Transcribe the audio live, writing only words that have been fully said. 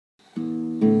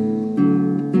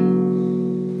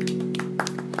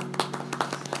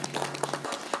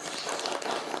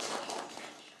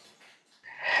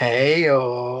Hey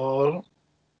y'all.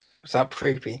 Was that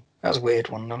creepy? That was a weird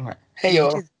one, wasn't it? Hey You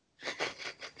y'all. did.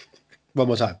 One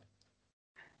more time.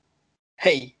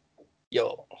 Hey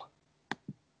y'all.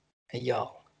 Hey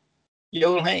y'all.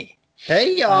 Y'all, hey.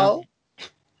 Hey, y'all.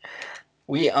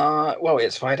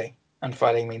 It's Friday. And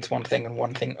Friday means one thing and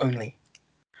one thing only.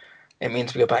 It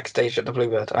means we are backstage at the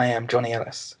Bluebird. I am Johnny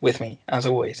Ellis. With me, as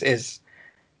always, is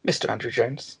Mr. Andrew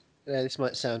Jones. This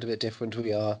might sound a bit different.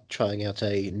 We are trying out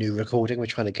a new recording. We're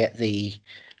trying to get the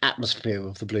atmosphere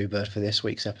of the Bluebird for this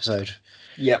week's episode.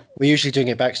 Yep. We're usually doing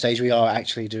it backstage. We are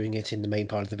actually doing it in the main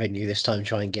part of the venue this time,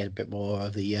 try and get a bit more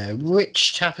of the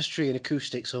rich tapestry and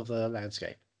acoustics of the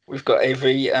landscape. We've got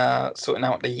Avery sorting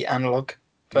out the analog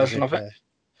version of it.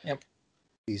 Yep.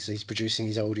 He's producing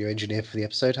his audio engineer for the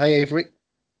episode. Hi, Avery.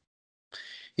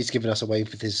 He's giving us a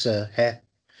wave with his hair.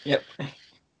 Yep.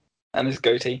 And his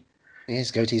goatee.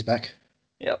 His goatee's back.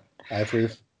 Yep. I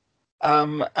approve.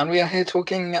 And we are here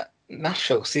talking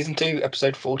Nashville, Season 2,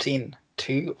 Episode 14,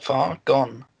 Too Far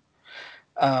Gone.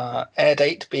 Air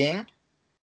date being?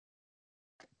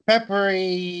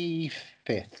 February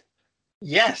 5th.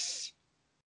 Yes!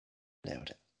 Nailed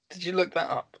it. Did you look that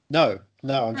up? No,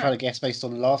 I'm trying to guess based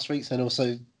on last week's and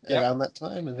also around that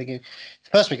time. I'm thinking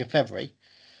first week of February.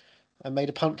 I made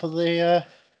a punt for the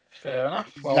Fair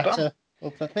enough. Well done.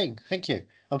 Of the thing. Thank you.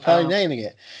 I'm finally nailing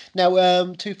it.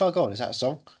 Now, Too Far Gone, is that a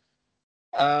song?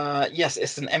 Yes,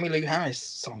 it's an Emmylou Harris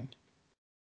song.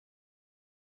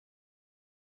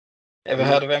 Ever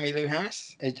heard of Emmylou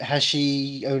Harris? Has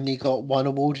she only got one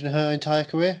award in her entire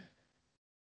career?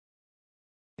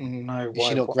 No. Is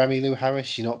she not Grammy Lou Harris?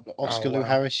 She's not Oscar Lou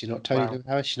Harris? She's not Tony Lou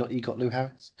Harris? She's not EGOT Lou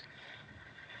Harris?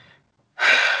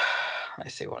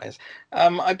 Let's see what it is.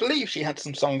 I believe she had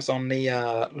some songs on the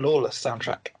Lawless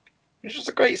soundtrack, which was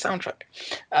a great soundtrack.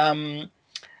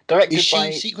 Directed Is she by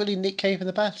secretly Nick Cave in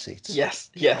the Bad Seeds? Yes.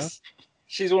 Yeah.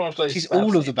 She's one of those. She's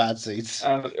all of the bad seeds.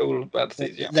 All of the bad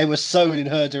seeds. Yeah. They were sown in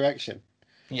her direction.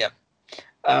 Yeah.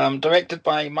 Directed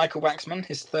by Michael Waxman,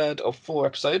 his third of 4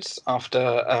 episodes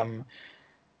after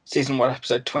Season 1,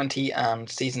 Episode 20 and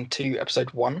Season 2,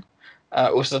 Episode 1.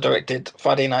 Also directed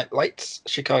Friday Night Lights,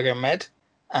 Chicago Med,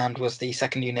 and was the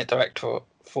second unit director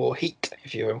for Heat,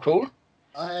 if you recall.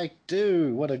 I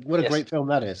do. What a great film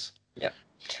that is. Yeah.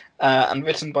 And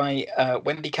written by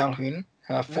Wendy Calhoun,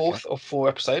 her fourth of 4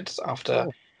 episodes after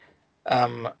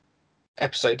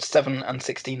Episodes 7 and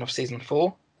 16 of Season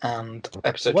 4 and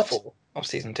Episode 4 of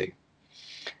Season 2.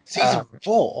 Season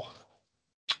 4?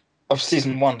 Of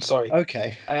Season 1, sorry.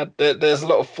 Okay. There's a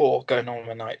lot of 4 going on in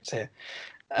my notes here.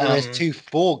 There's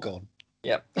 2-4 gone.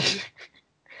 Yep.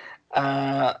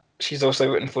 She's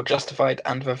also written for Justified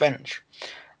and Revenge.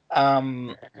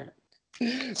 Both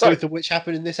of which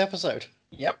happen in this episode.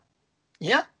 Yep.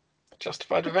 Yeah.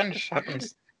 Justified Revenge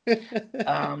happens.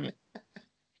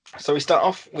 So we start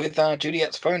off with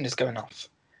Juliet's phone is going off.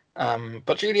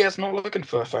 But Juliet's not looking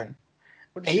for her phone.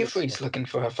 Avery's looking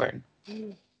for her phone.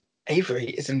 Avery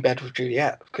is in bed with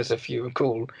Juliet because, if you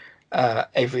recall,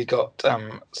 Avery got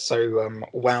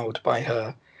wowed by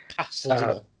her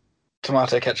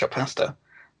tomato ketchup pasta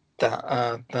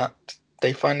that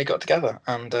they finally got together,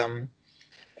 and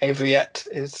Averiette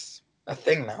is a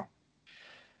thing now.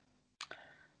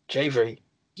 Javery.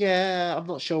 Yeah, I'm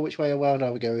not sure which way around I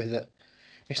would go with it.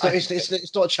 It's not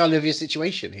a Charlie Olivia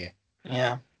situation here.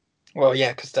 Yeah. Well,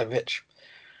 yeah, because they're rich.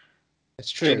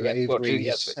 It's true. Avery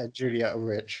and Juliet are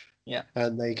rich. Yeah.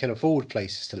 And they can afford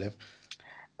places to live.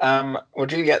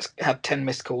 Juliet's had 10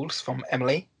 missed calls from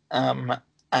Emily. And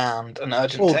an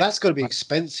urgent text. That's got to be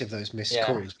expensive, those missed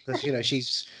calls, because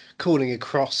she's calling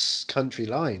across country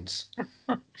lines.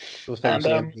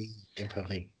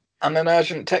 And an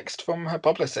urgent text from her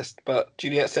publicist, but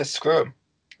Juliet says screw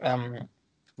him.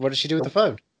 What does she do with the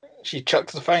phone? She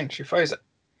chucks the phone. She throws it.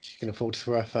 She can afford to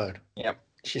throw her phone. Yep.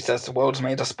 She says the world's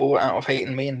made a sport out of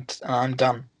hating me, and I'm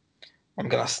done. I'm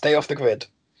gonna stay off the grid.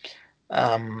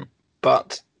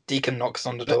 But Deacon knocks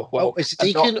on the door. Well, is it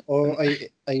Deacon, or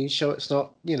are you sure it's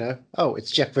not?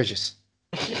 It's Jeff Bridges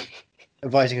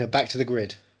inviting her back to the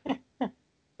grid.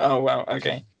 Oh wow,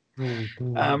 okay. We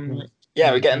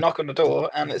get a knock on the door,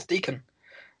 and it's Deacon.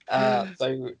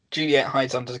 So Juliet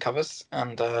hides under the covers,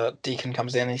 and Deacon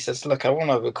comes in and he says, "Look, I want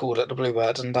to record at the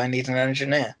Bluebird, and I need an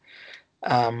engineer.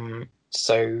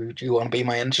 So do you want to be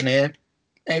my engineer,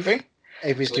 Avery?"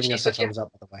 Avery's giving us a thumbs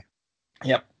up, by the way.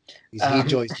 Yep. He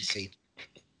enjoys the scene.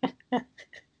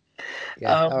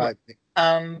 Yeah. All right.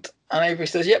 And Avery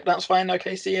says, "Yep, that's fine.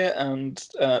 Okay, see ya." And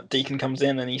Deacon comes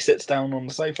in and he sits down on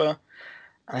the sofa,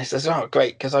 and he says, "Oh,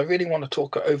 great, because I really want to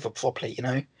talk it over properly,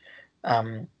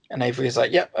 And Avery is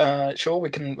like, "Yep, sure,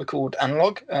 we can record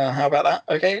analog. How about that?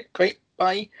 Okay, great.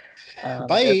 bye. And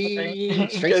Bye. he goes, okay.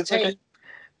 He Straight goes, to okay. Teddy.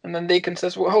 And then Deacon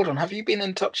says, well, hold on, have you been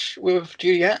in touch with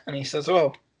Juliet? And he says,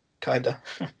 well, kinda.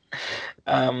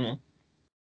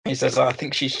 He says, I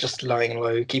think she's just lying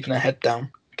low, keeping her head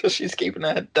down. Because she's keeping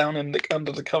her head down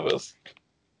under the covers.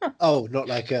 Oh, not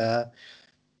like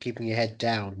keeping your head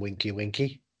down, winky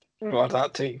winky. Well,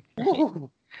 that too. Ooh.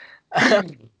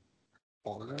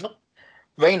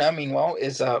 Raina, meanwhile,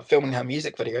 is filming her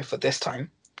music video for this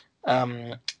time.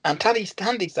 And Tandy's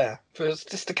there for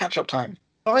just a catch-up time.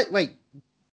 Wait.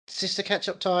 Sister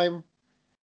catch-up time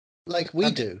like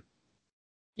we do?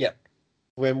 Yep.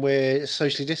 When we're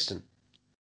socially distant?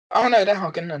 Oh, no, they're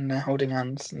hugging and they're holding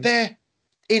hands. And... They're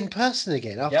in person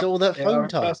again after all that phone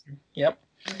time. Yep.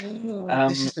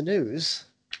 This is the news.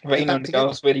 Raina and the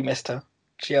girls really missed her.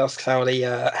 She asks how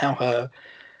her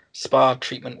spa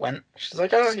treatment went. She's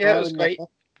like, oh, yeah, it was great.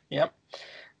 Yep.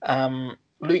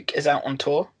 Luke is out on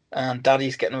tour and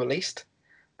Daddy's getting released.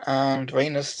 And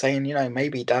Raina's saying,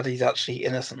 maybe Daddy's actually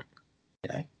innocent.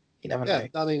 You never know.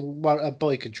 I mean, a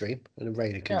boy could dream and a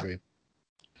Raina can dream.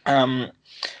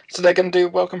 So they're going to do a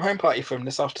welcome home party for him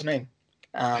this afternoon.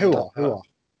 And, Who are?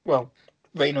 Well,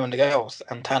 Raina and the girls,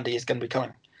 and Tandy is going to be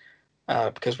coming.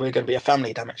 Because we're going to be a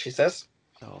family, damn it, she says.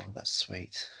 Oh, that's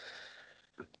sweet.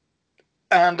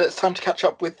 And it's time to catch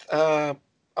up with our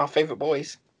favourite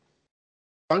boys.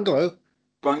 Bungalow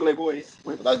Boys.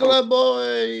 Bungalow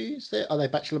Boys! Are they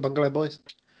Bachelor Bungalow Boys?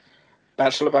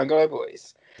 Bachelor Bungalow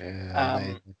Boys.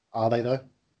 Yeah, are they though?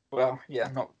 Well, yeah,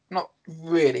 not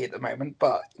really at the moment,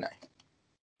 but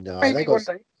No, maybe one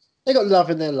day. They got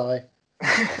love in their life.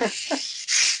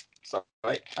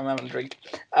 Sorry, I'm having a drink.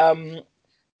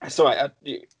 It's all right.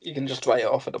 You can just write it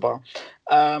off at the bar.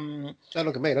 Don't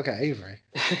look at me. Look at Avery.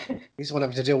 He's the one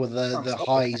having to deal with the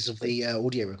highs of the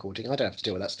audio recording. I don't have to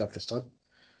deal with that stuff this time.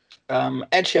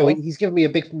 Ed Hill. Oh, he's giving me a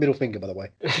big middle finger, by the way.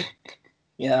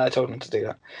 Yeah, I told him to do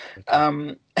that.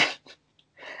 Okay.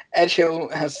 Ed Hill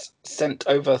has sent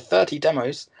over 30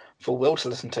 demos for Will to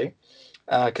listen to,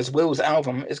 because Will's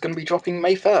album is going to be dropping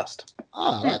May 1st.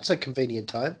 Ah, that's a convenient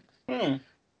time.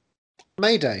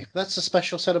 May Day. That's a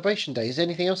special celebration day. Is there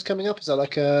anything else coming up? Is that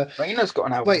like a... Raina's got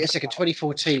an album. Wait a second,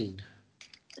 2014.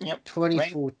 Yep.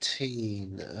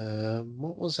 2014.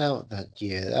 What was out that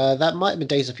year? That might have been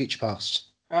Days of Future Past.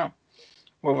 Oh.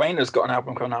 Well, Raina's got an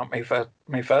album coming out May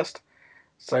 1st.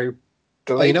 So...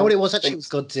 you know what it was actually? It was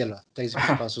Godzilla. Days of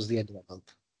Future Past was the end of that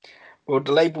month. Well,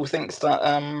 the label thinks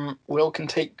that Will can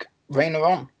take Raina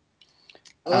on.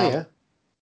 Oh, yeah.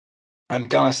 And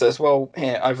Gunnar says, well,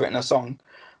 here, I've written a song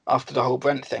after the whole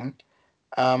Brent thing.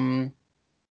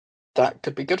 That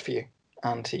could be good for you.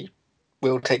 And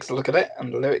Will takes a look at it,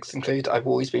 and the lyrics include, I've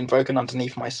always been broken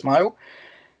underneath my smile.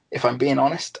 If I'm being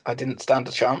honest, I didn't stand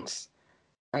a chance.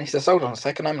 And he says, hold on a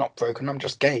second, I'm not broken, I'm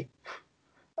just gay.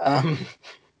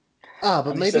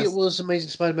 But maybe it was Amazing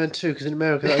Spider-Man 2, because in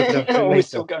America that opened up we're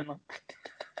still going on.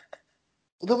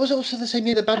 That was also the same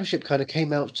year that Battleship kind of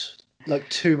came out, like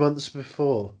 2 months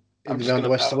before, around the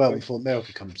rest of the world, before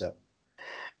America comes out.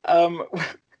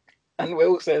 And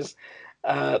Will says,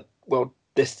 well,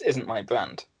 this isn't my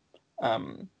brand.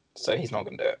 So he's not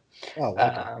going to do it. Oh,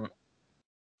 okay.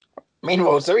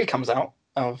 Meanwhile, Zoe comes out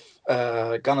of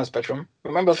Gunnar's bedroom.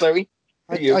 Remember Zoe?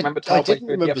 I didn't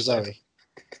remember Zoe.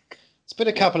 It's been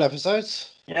a couple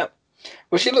episodes. Yep.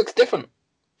 Well, she looks different.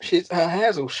 Her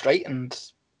hair's all straight and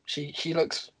she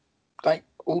looks like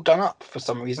all done up for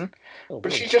some reason. But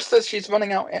really? She just says she's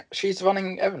running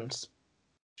errands.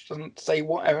 She doesn't say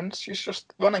what errands. She's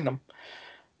just running them.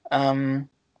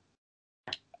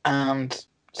 And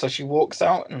so she walks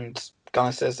out and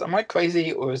Gunnar says, am I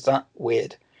crazy or is that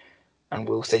weird? And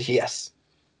Will says yes.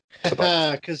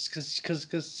 Because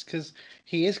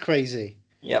he is crazy.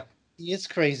 Yep. He is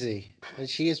crazy, and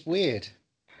she is weird.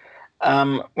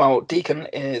 Well, Deacon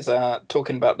is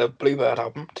talking about the Bluebird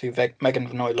album to Megan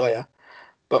Vinoy Lawyer,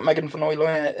 but Megan Vinoy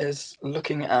Lawyer is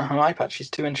looking at her iPad. She's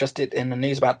too interested in the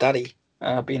news about Daddy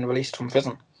being released from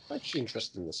prison. Why's she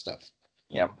interested in this stuff?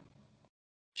 Yeah.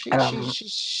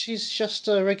 She's just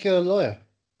a regular lawyer.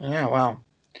 Yeah, wow.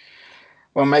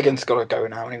 Well, Megan's got to go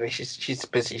now anyway. She's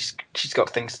busy. She's got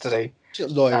things to do. She's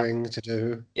got lawyering to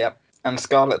do. Yep. And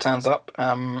Scarlett turns up,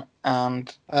 and...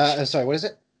 sorry, what is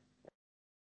it?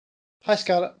 Hi,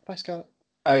 Scarlett.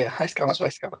 Oh, yeah. Hi, Scarlett.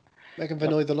 Megan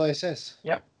Vinoy, the lawyer, says.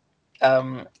 Yep.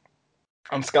 And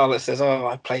Scarlett says,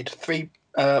 I played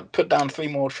put down 3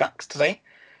 more tracks today,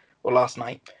 or last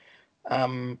night.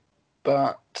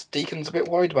 But Deacon's a bit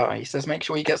worried about her. He says, make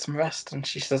sure you get some rest. And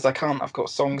she says, I can't. I've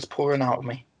got songs pouring out of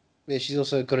me. Yeah, she's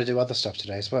also got to do other stuff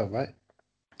today as well, right?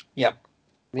 Yep.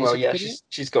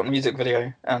 She's got a music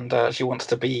video, and she wants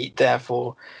to be there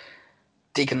for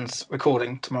Deacon's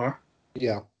recording tomorrow.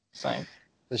 Yeah. So.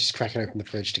 She's cracking open the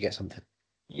fridge to get something.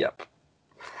 Yep.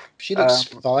 She looks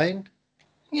fine.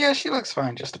 Yeah, she looks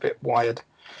fine. Just a bit wired.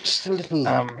 Just a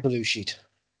little blue sheet.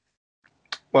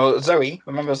 Well, Zoe,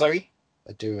 remember Zoe?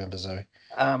 I do remember Zoe.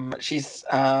 She's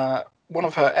one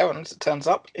of her errands. It turns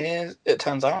out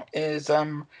is at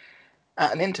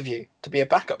an interview to be a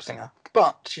backup singer,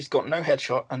 but she's got no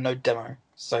headshot and no demo.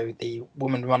 So the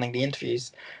woman running the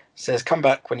interviews says, "Come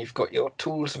back when you've got your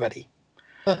tools ready."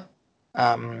 Huh.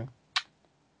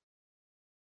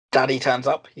 Daddy turns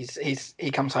up.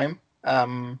 He comes home.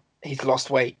 He's lost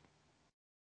weight.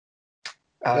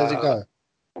 Where's it go?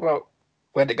 Well,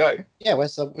 where'd it go? Yeah,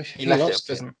 he left it at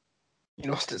prison. He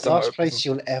lost it somewhere. Last place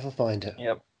you'll ever find it.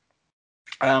 Yep.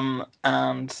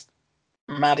 And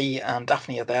Maddie and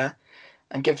Daphne are there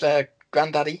and give their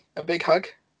granddaddy a big hug.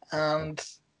 And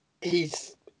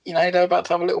he's, they're about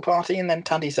to have a little party. And then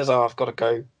Tandy says, "Oh, I've got to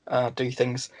go do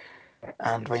things."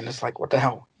 And Raina's like, "What the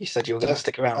hell? You said you were going to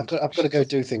stick around." I've got to go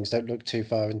do things. Don't look too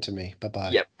far into me. Bye-bye.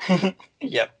 Yep.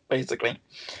 Yep, basically.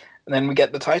 And then we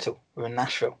get the title. We're in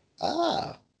Nashville.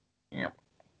 Ah. Yep.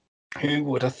 Who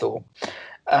would have thought?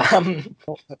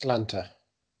 Atlanta.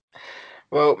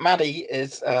 Well, Maddie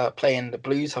is playing The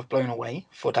Blues Have Blown Away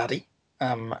for Daddy,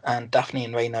 and Daphne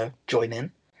and Raina join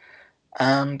in.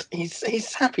 And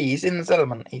he's happy. He's in his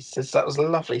element. He says that was a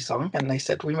lovely song, and they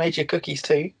said, "We made you cookies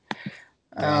too."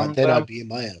 Then I'd be in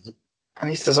my element. And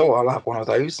he says, "Oh, I'll have one of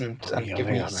those, and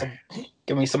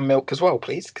give me some milk as well,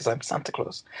 please, because I'm Santa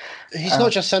Claus." He's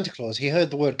not just Santa Claus. He heard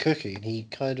the word cookie, and he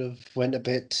kind of went a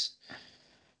bit.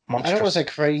 Monstrous. I don't want to say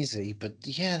crazy, but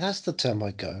yeah, that's the term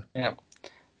I'd go. Yeah.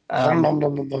 He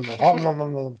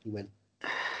went.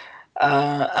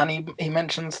 And he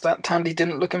mentions that Tandy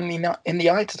didn't look him in the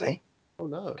eye today. Oh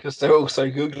no! Because they're all so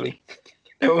googly.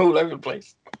 They're all over the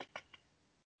place.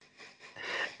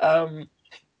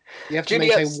 You have to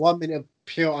maintain 1 minute of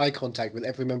pure eye contact with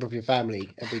every member of your family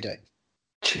every day.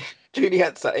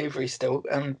 Juliet's at Avery still,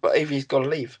 but Avery's got to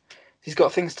leave. He's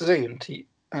got things to do,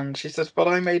 and she says, "But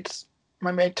I made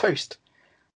toast."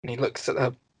 And he looks at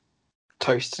her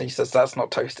toast and he says, "That's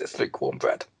not toast, it's lukewarm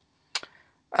bread."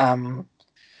 And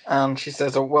she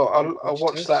says, "Oh well, I'll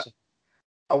watch that.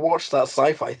 I'll watch that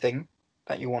sci-fi thing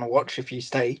that you want to watch if you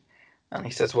stay." And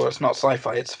he says, "Well, it's not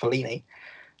sci-fi, it's Fellini."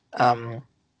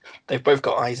 They've both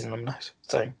got eyes in them,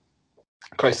 so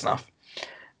close enough.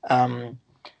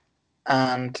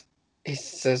 And he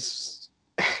says,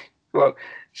 "Well,"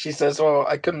 she says, "Well,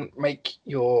 I couldn't make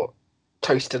your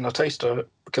toast in a toaster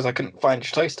because I couldn't find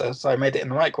your toaster, so I made it in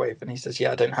the microwave." And he says,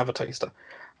 "Yeah, I don't have a toaster.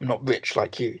 I'm not rich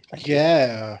like you."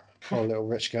 Yeah, poor little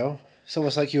rich girl. It's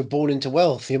almost like you were born into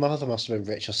wealth. Your mother must have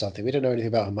been rich or something. We don't know anything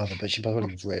about her mother, but she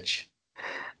probably was rich.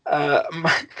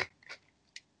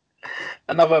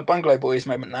 Another Bungalow Boys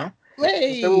moment now.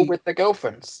 Hey! They're all with their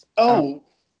girlfriends. Oh!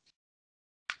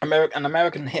 An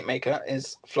American hitmaker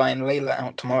is flying Layla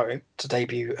out tomorrow to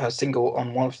debut her single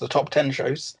on one of the top 10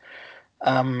 shows.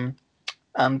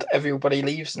 And everybody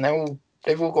leaves, and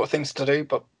they've all got things to do,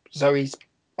 but Zoe's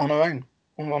on her own,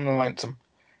 all on the lonesome.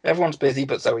 Everyone's busy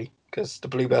but Zoe, because the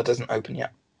Bluebird isn't open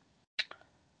yet.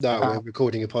 No, we're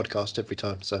recording a podcast every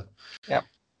time, so. Yeah.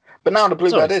 But now the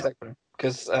Bluebird is open,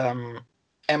 because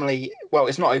Emily, well,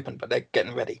 it's not open, but they're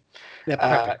getting ready.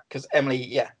 Because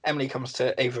Emily comes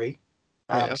to Avery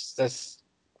and says,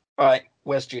 "All right,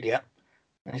 where's Juliet?"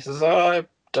 And he says, "I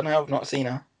don't know, I've not seen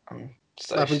her."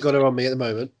 So I haven't got her on me at the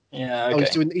moment. Yeah, okay.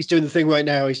 Oh, he's doing the thing right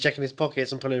now. He's checking his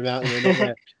pockets and pulling them out, and they're not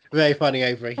there. Very funny,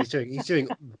 Avery. He's doing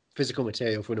physical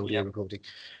material for an audio recording.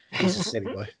 He's a silly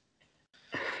boy.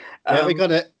 Yeah, we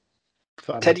got it.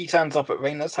 Fun. Teddy turns up at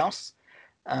Raina's house,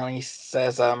 and he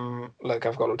says, "Look,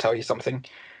 I've got to tell you something.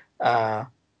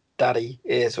 Daddy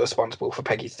is responsible for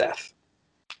Peggy's death."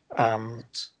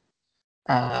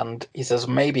 And he says,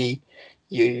 "Maybe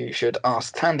you should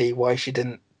ask Tandy why she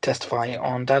didn't testify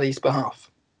on Daddy's behalf.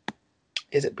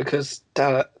 Is it because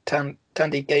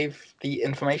Tandy gave the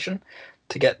information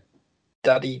to get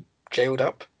Daddy jailed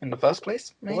up in the first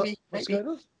place? Maybe. What's going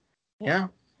on? Yeah.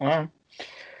 Well.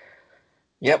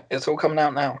 Yep. It's all coming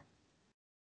out now.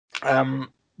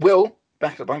 Will,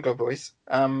 back at the Bungalow Boys,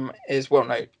 he's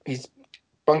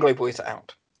Bungalow Boys are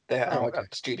out. They're out at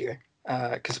the studio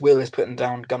because Will is putting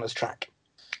down Gunner's track.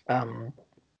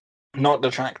 Not the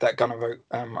track that Gunner wrote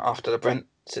after the Brent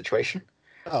situation.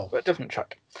 But a different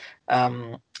track.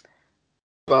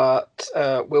 But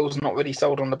Will's not really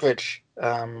sold on the bridge.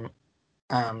 The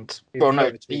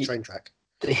train track.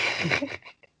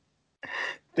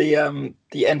 The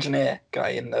engineer guy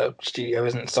in the studio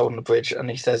isn't sold on the bridge, and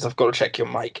he says, "I've got to check your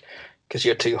mic because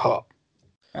you're too hot."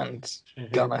 And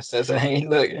Gunnar says, "Hey,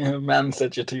 look, a man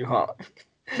said you're too hot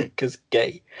because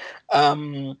gay."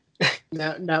 Now,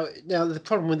 the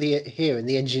problem with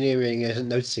the engineering isn't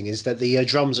noticing is that the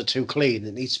drums are too clean.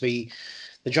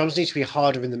 The drums need to be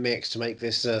harder in the mix to make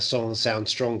this song sound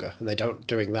stronger, and they don't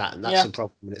doing that, and that's a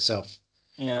problem in itself.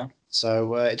 Yeah.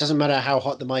 So it doesn't matter how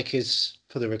hot the mic is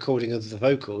for the recording of the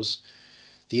vocals,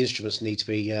 the instruments need to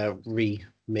be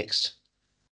remixed.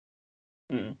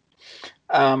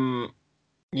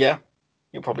 Yeah,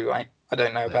 you're probably right. I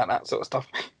don't know about that sort of stuff.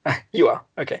 You are.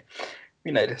 Okay.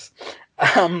 We know this.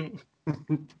 And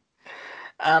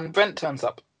Brent turns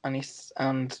up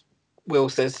and Will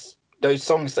says, those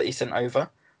songs that he sent over,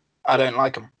 I don't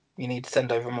like them. You need to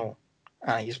send over more.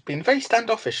 He's been very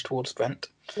standoffish towards Brent.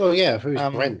 Well, yeah, who's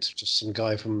Brent? Just some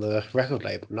guy from the record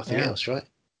label, nothing else, right?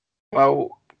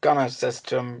 Well, Gunnar says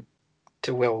to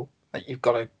Will that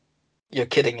you're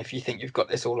kidding if you think you've got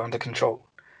this all under control.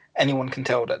 Anyone can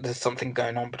tell that there's something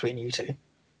going on between you two.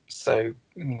 So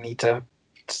you need to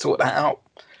sort that out,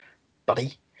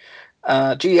 buddy.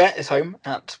 Juliet is home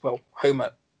at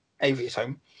Avery's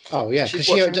home. Oh yeah, because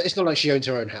it's not like she owns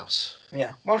her own house.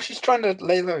 Yeah, well, she's trying to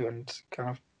lay low and kind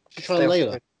of. She's trying to lay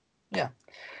low. Yeah.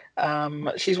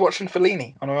 She's watching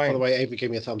Fellini on her own. By the way, Avery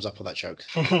gave me a thumbs up on that joke.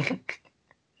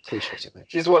 Appreciate it, mate.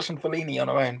 She's watching Fellini on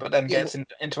her own, but then gets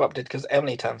interrupted because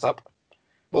Emily turns up.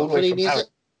 What Fellini is it?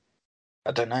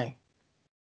 I don't know.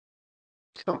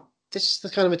 This is the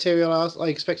kind of material I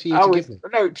expect you to give me.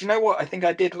 No, do you know what? I think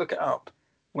I did look it up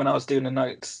when I was doing the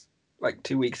notes like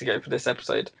 2 weeks ago for this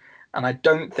episode, and I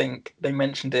don't think they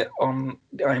mentioned it on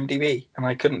IMDb, and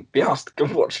I couldn't be asked to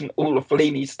go watching all of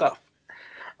Fellini's stuff.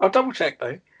 I'll double check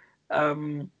though.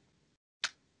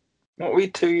 What were we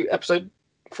to episode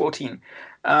 14?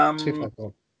 Too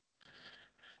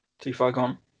Far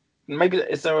Gone. Maybe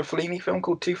is there a Fellini film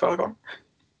called Too Far Gone?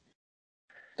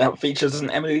 That features an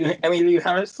Emmylou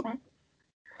Harris song.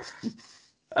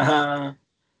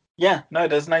 Yeah, no,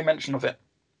 there's no mention of it.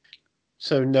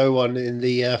 So no one in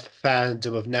the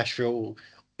fandom of Nashville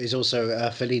is also a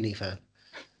Fellini fan.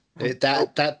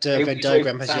 That Venn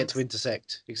diagram has yet to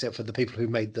intersect, except for the people who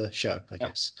made the show, I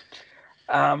guess.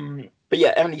 But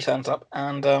yeah, Emily turns up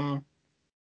and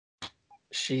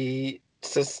she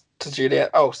says to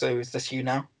Juliet, "Oh, so is this you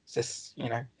now? Is this,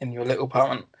 in your little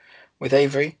apartment with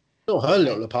Avery?" Not her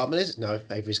little apartment, is it? No,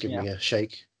 Avery's giving me a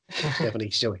shake.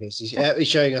 Definitely still his. He's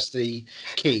showing us the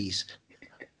keys.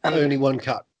 And only one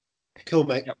cut. Cool,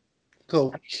 mate. Yep.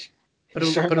 Cool.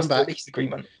 Put them back. Lease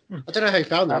agreement. I don't know how he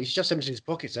found them. He's just emptied his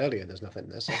pockets earlier and there's nothing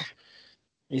there. So.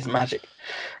 He's magic.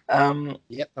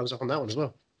 Yep, I was up on that one as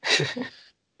well.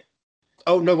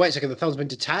 Oh, no, wait a second. The thumb's been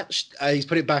detached. He's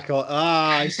put it back on.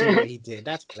 I see what he did.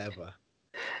 That's clever.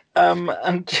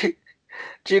 And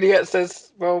Juliet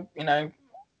says, "Well,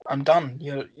 I'm done.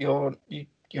 You're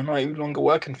no longer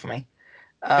working for me.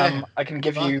 I can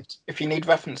give you, if you need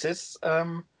references,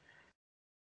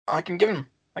 I can give them.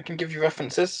 I can give you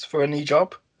references for a new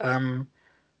job.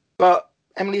 But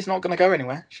Emily's not going to go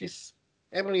anywhere.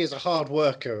 Emily is a hard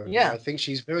worker. And I think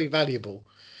she's very valuable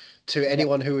to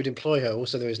anyone who would employ her.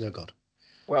 Also, there is no God.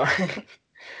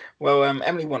 Well,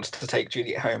 Emily wants to take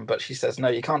Juliet home, but she says, "No,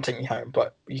 you can't take me home,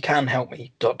 but you can help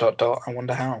me. ... I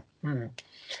wonder how."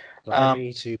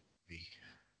 Me too.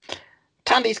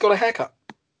 Tandy's got a haircut.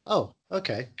 Oh,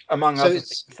 okay. Among other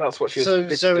things, that's what she was. So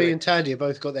Zoe and Tandy have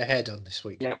both got their hair done this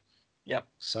week. Yep.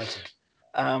 Exciting.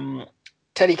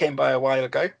 Teddy came by a while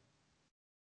ago.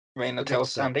 Raina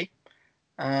tells Tandy,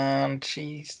 and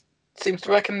she seems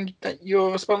to reckon that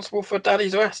you're responsible for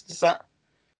Daddy's arrest. Is that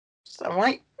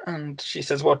right? And she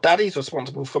says, "Well, Daddy's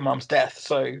responsible for Mum's death,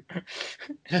 so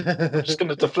I'm just going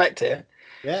to deflect here."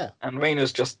 Yeah. And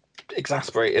Raina's just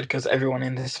exasperated because everyone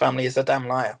in this family is a damn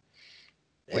liar.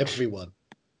 Everyone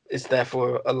is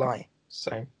therefore a lie.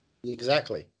 So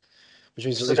exactly, which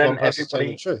means that one person's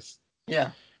telling the truth.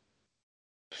 Yeah,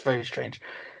 it's very strange.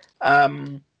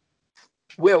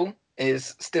 Will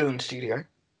is still in the studio,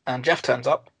 and Jeff turns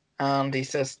up, and he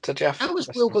says to Jeff, "How has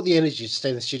Will got the energy to stay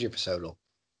in the studio for so long?"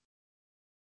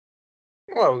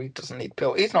 Well, he doesn't need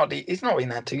pill. He's not been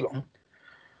there too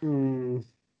long.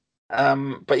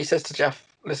 But he says to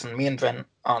Jeff, "Listen, me and Brent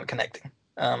aren't connecting.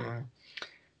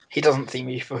 He doesn't see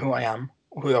me for who I am,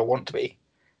 or who I want to be."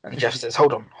 And Jeff says,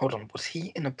 Hold on. Was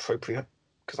he inappropriate?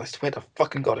 Because I swear to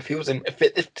fucking God, if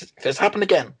it's happened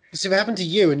again. So if it happened to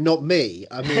you and not me,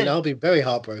 I mean, I'll be very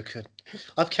heartbroken.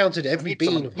 I've counted every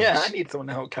bean of I need someone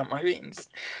to help count my beans.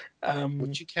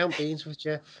 Would you count beans with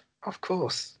Jeff? Of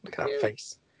course. Look at that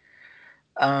face.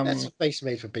 That's a face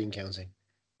made for bean counting.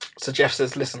 So Jeff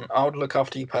says, "Listen, I'll look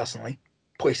after you personally.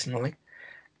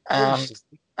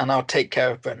 I'll take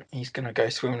care of Brent. He's going to go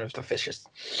swimming with the fishes.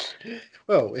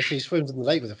 Well, if he swims in the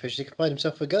lake with a fish, he can find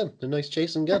himself a gun, a nice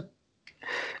Jason gun.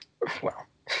 Well.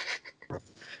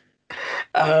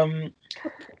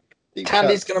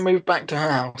 Tandy's going to move back to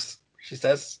her house, she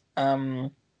says.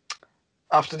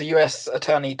 After the US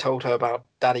attorney told her about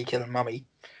Daddy killing Mummy,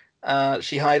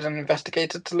 she hired an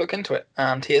investigator to look into it,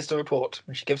 and here's the report.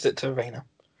 And she gives it to Raina.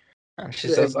 And she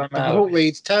says, The report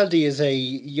reads, Tandy is a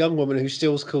young woman who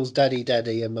still calls Daddy,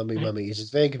 Daddy, and Mummy, Mummy. It's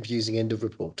a very confusing end of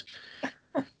report.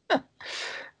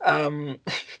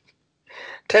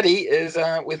 Teddy is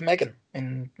with Megan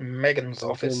in Megan's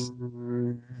office.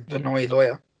 Vinoy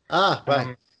lawyer. Ah,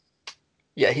 right.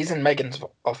 Yeah, he's in Megan's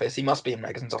office. He must be in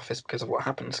Megan's office because of what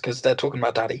happens, because they're talking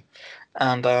about Daddy.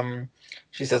 And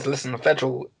she says, listen, the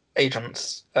federal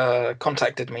agents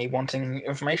contacted me wanting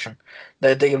information.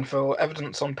 They're digging for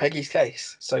evidence on Peggy's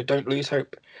case, so don't lose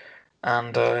hope.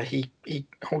 And he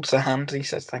holds her hand and he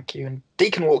says thank you. And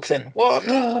Deacon walks in. What?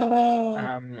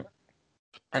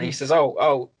 And he says,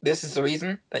 oh, this is the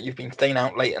reason that you've been staying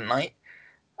out late at night.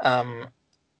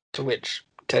 To which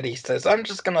Teddy says, I'm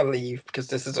just going to leave because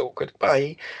this is awkward.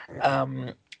 Bye.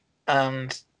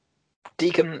 And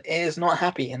Deacon is not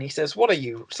happy. And he says, what are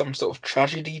you, some sort of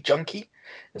tragedy junkie?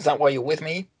 Is that why you're with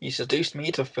me? You seduced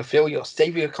me to fulfill your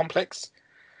savior complex?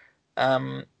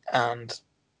 And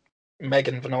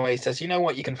Megan Vinoy says, you know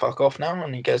what, you can fuck off now.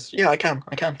 And he goes, yeah, I can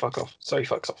fuck off. So he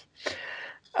fucks off.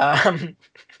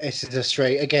 This is a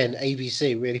straight, again,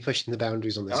 ABC really pushing the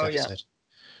boundaries on this episode.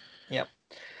 Yep.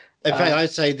 In fact, I'd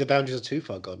say the boundaries are too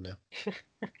far gone now.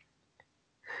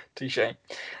 Touche.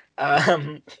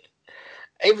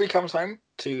 Avery comes home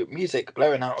to music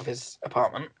blaring out of his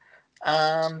apartment,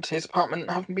 and his apartment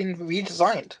having been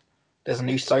redesigned. There's a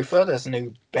new sofa, there's a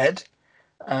new bed.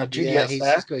 Juliet's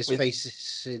there. He's got his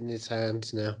face in his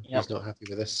hands now. Yep. He's not happy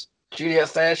with this.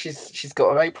 Juliet's there. She's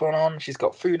got her apron on. She's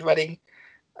got food ready.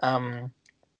 And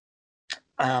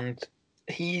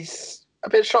he's a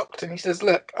bit shocked, and he says,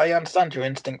 look, I understand your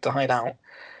instinct to hide out,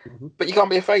 but you can't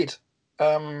be afraid.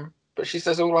 But she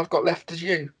says, all I've got left is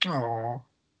you. Oh,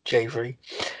 Javery.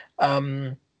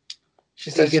 She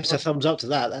says, he gives a thumbs up to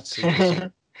that. That's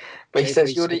but he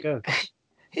says, you're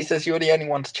the only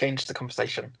one to change the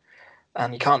conversation,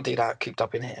 and you can't do that cooped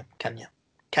up in here, can you?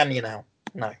 Can you now?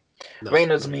 No.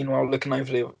 Raina's meanwhile looking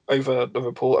over the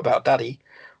report about Daddy,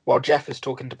 while Jeff is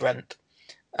talking to Brent.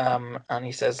 And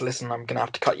he says, listen, I'm going to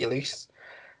have to cut you loose.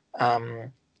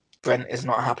 Brent is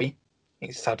not happy.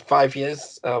 He's had 5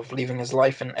 years of leaving his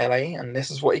life in LA, and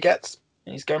this is what he gets.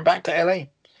 He's going back to LA.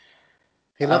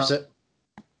 He loves it.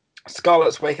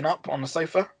 Scarlett's waking up on the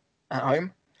sofa at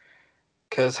home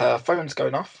because her phone's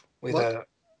going off with her.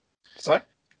 Sorry?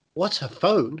 What's her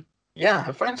phone? Yeah,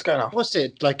 her phone's going off. What's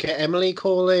it? Like Emily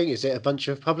calling? Is it a bunch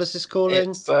of publicists calling?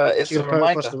 It's a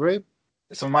reminder. Across the room?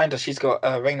 It's a reminder she's got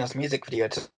Raina's music video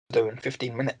to do in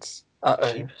 15 minutes.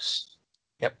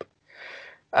 Yep.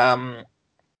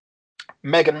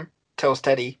 Megan tells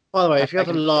Teddy. By the way, if you have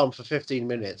an alarm for 15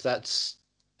 minutes, that's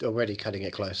already cutting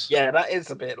it close. Yeah, that is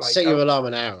a bit like. Set your alarm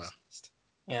an hour.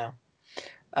 Yeah.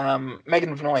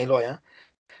 Megan Vinoy, lawyer,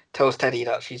 tells Teddy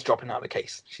that she's dropping out of the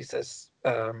case. She says,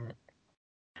 I'm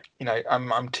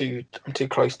too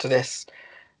close to this.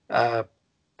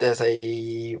 There's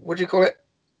a, what do you call it?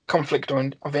 Conflict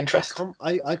of interest.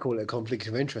 I call it a conflict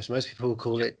of interest. Most people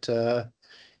call it an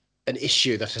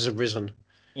issue that has arisen.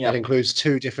 That includes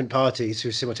two different parties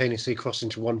who simultaneously cross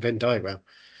into one Venn diagram.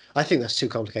 I think that's too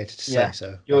complicated to say.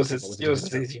 So yours is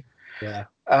easy. Yeah.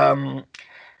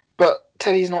 But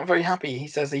Teddy's not very happy. He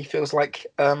says he feels like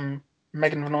Megan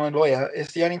Vinoy, lawyer, is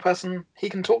the only person he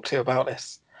can talk to about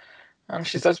this. And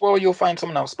she says, well, you'll find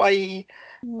someone else. Bye.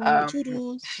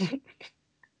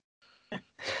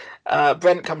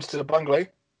 Brent comes to the bungalow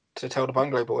to tell the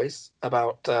bungalow boys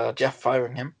about Jeff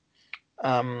firing him.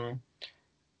 To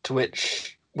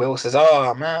which Will says,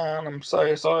 oh, man, I'm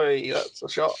so sorry. That's a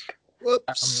shock.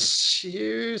 Whoops.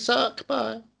 You suck.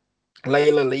 Bye.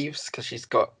 Layla leaves because she's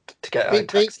got to get her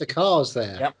taxi. The car's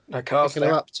there. Yep, the car's picking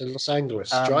her up to Los Angeles,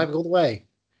 driving all the way.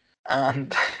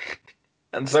 And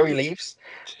Zoe leaves,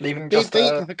 leaving beep, just...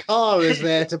 the car is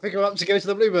there to pick her up to go to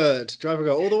the Bluebird, driving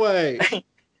her all the way.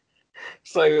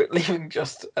 So, leaving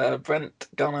just Brent,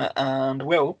 Gunnar, and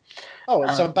Will. Oh,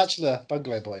 and some bachelor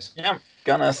bungalow boys. Yeah,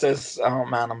 Gunnar says, "Oh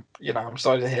man, I'm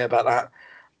sorry to hear about that.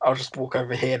 I'll just walk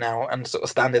over here now and sort of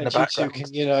stand in the background.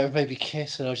 You can, maybe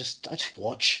kiss, and I just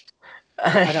watch.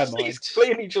 I don't mind. He's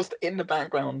clearly just in the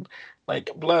background,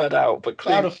 like blurred out, but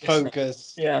clearly out of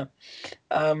focus. Yeah,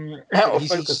 out of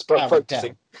focus, but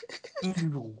focusing.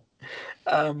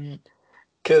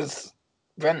 Because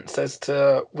Brent says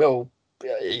to Will,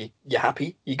 you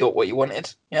happy? You got what you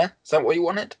wanted? Yeah, is that what you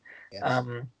wanted? Yes.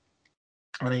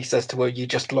 And he says to her, you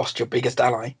just lost your biggest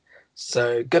ally.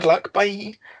 So good luck,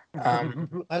 bye.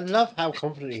 I love how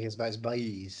confident he is about his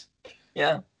bays.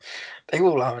 Yeah, they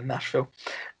all are in Nashville.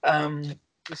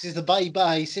 This is the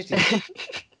bye city.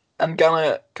 And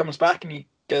Gunner comes back and he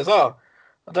goes, "Oh,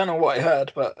 I don't know what I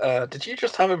heard, but did you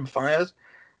just have him fired?"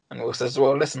 And Will says,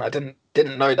 "Well, listen, I didn't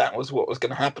know that was what was going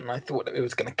to happen. I thought it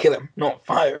was going to kill him, not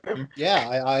fire him."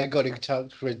 Yeah, I got in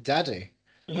touch with Daddy.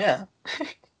 Yeah.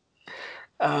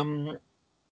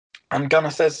 And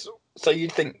Gunner says, "So you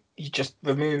think you just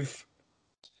remove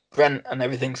Brent and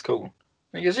everything's cool?"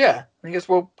 And he goes, "Yeah." And he goes,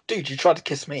 "Well, dude, you tried to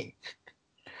kiss me."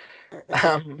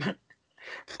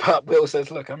 But Will says,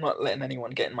 "Look, I'm not letting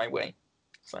anyone get in my way."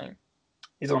 So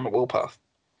he's on the warpath.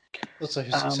 Also,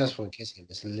 who's successful in kissing him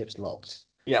is lips locked.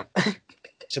 Yeah.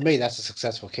 To me, that's a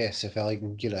successful kiss if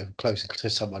I'm, close to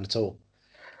someone at all.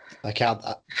 I count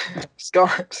that.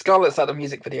 Scarlett's at a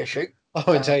music video shoot. I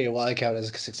won't tell you what I count as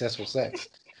a successful sex.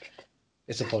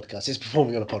 It's a podcast. It's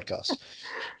performing on a podcast.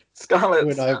 You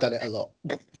and I have done it a lot.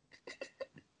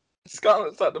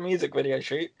 Scarlett's at the music video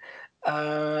shoot.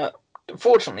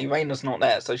 Fortunately, Raina's not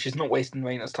there, so she's not wasting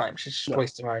Raina's time. She's just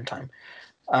wasting her own time.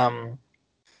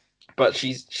 But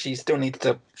she still needs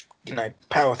to,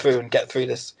 power through and get through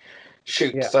this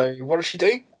shoot. Yeah. So what does she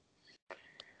do?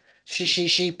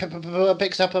 She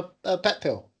picks up a pet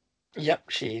pill. Yep,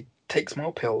 she takes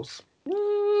more pills.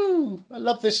 Woo! I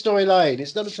love this storyline.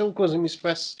 It's not at all causing me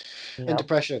stress and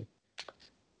depression.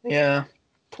 Yeah,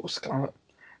 poor Scarlett.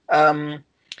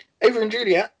 Avery and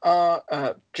Juliet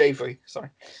are Javery,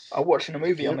 are watching a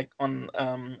movie on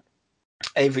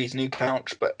Avery's new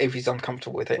couch, but Avery's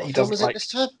uncomfortable with it. What film is it this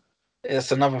time?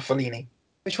 It's another Fellini.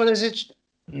 Which one is it?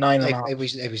 9.5.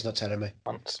 Avery's not telling me.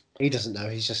 Months. He doesn't know.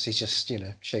 He's just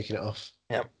shaking it off.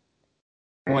 Yeah.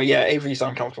 Well, yeah, Avery's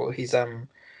uncomfortable. He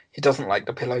doesn't like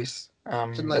the pillows.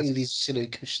 Doesn't like these silly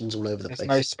cushions all over the place. There's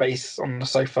no space on the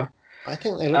sofa. I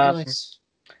think they look nice.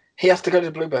 He has to go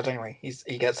to Bluebird anyway.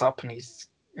 He gets up and he's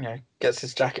gets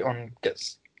his jacket on,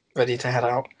 gets ready to head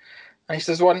out, and he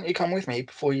says, "Why don't you come with me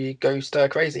before you go stir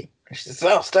crazy?" And she says,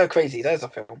 "Oh, Stir Crazy, there's a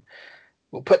film.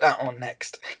 We'll put that on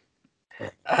next."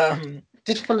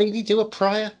 Did Fellini do a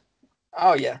prior?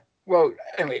 Oh yeah. Well,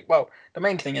 anyway, the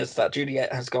main thing is that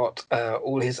Juliet has got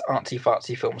all his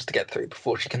artsy-fartsy films to get through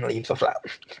before she can leave the flat.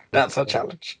 That's her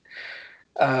challenge.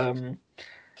 I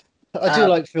do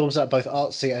like films that are both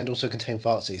artsy and also contain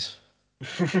fartsies.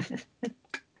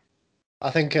 I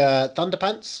think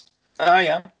Thunderpants. Oh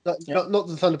yeah. Not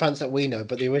the Thunderpants that we know,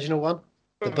 but the original one,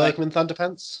 the Bergman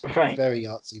Thunderpants. Right. Very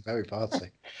artsy, very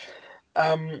fartsy.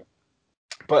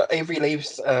 But Avery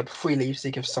leaves. Before he leaves,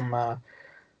 he gives some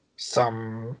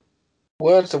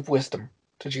words of wisdom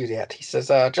to Juliet. He says,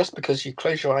 "Just because you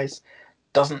close your eyes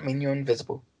doesn't mean you're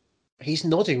invisible." He's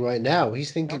nodding right now.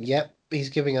 He's thinking, "Yep." He's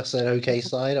giving us an okay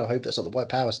sign. I hope that's not the white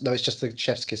power. No, it's just the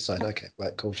chef's kiss sign. Okay,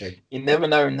 right, cool, Jane. You never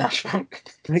know in Nashville.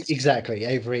 Exactly,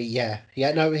 Avery. Yeah.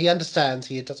 No, he understands.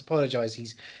 He does apologise.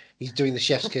 He's doing the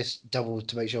chef's kiss double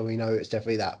to make sure we know it's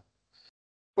definitely that.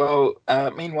 Well,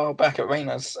 meanwhile, back at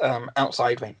Raina's,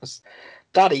 outside Raina's,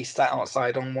 Daddy sat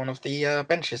outside on one of the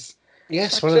benches.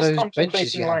 Yes, one of those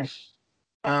benches. Yeah. Life.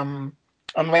 And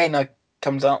Raina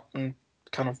comes out and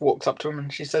kind of walks up to him,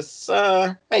 and she says,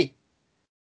 "Hey.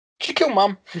 Did you kill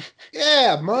Mum?"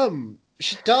 Yeah, Mum.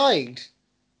 She died.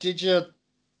 Did you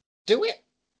do it?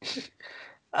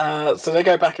 So they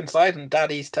go back inside, and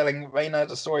Daddy's telling Raina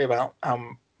the story about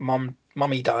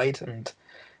Mummy died, and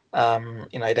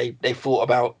they thought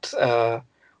about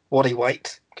Waddy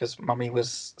White because Mummy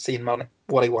was seeing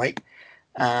Waddy White,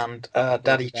 and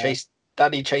Daddy chased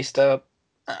her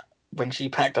when she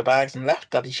packed her bags and left.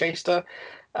 Daddy chased her.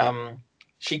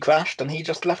 She crashed, and he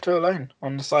just left her alone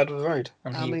on the side of the road,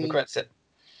 and he regrets it.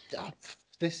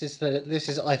 This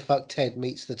is I Fuck Ted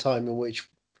meets the time in which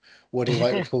Waddy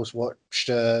White, of course,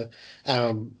 watched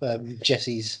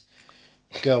Jesse's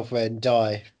girlfriend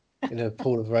die in a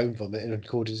pool of her own vomit and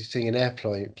recorded seeing an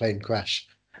airplane crash.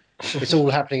 It's all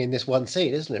happening in this one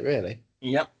scene, isn't it? Really?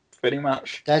 Yep, pretty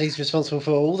much. Daddy's responsible for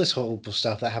all this horrible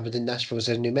stuff that happened in Nashville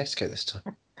instead of New Mexico this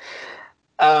time.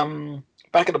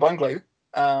 Back at the bungalow.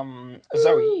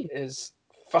 Zoe is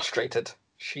frustrated.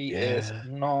 She is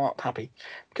not happy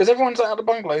because everyone's out of the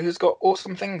bungalow who's got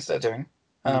awesome things they're doing.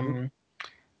 And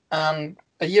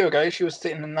a year ago she was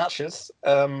sitting in Natchez,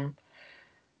 and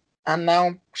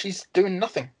now she's doing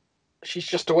nothing. She's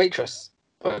just a waitress.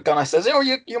 But Gunnar says, "Oh,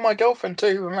 you're my girlfriend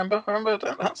too. Remember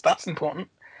that's important."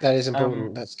 That is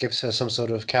important. That gives her some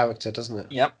sort of character, doesn't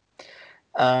it? Yep.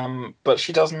 But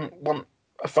she doesn't want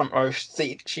a front row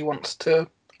seat. She wants to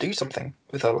do something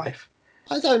with her life.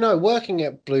 I don't know. Working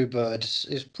at Bluebird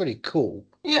is pretty cool.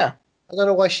 Yeah. I don't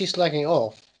know why she's slagging it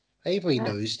off. Avery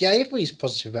knows. Yeah, Avery's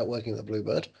positive about working at the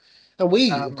Bluebird, and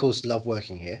we, of Um, course, love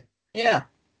working here. yeah.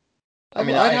 I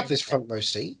mean, I'd have this front row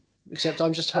seat, except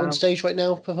I'm just on um, stage right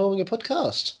now performing a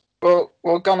podcast. well,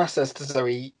 Gunnar says to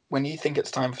Zoe, when you think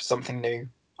it's time for something new,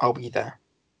 I'll be there.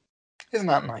 Isn't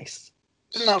that nice?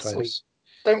 Isn't It's that kind of. sweet?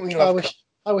 Don't we I love wish.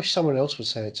 I wish someone else would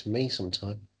say it to me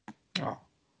sometime. Oh.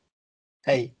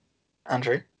 Hey,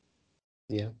 Andrew,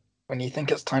 Yeah. when you think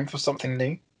it's time for something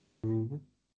new, Hmm.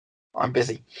 I'm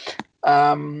busy.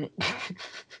 Um,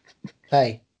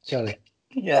 Hey, Johnny.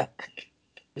 yeah.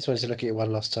 Just wanted to look at you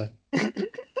one last time.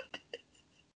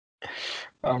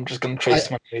 I'm just going to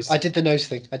trace my nose. I did the nose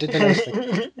thing. I did the nose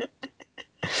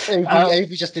thing.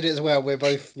 Avery just did it as well. We're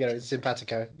both,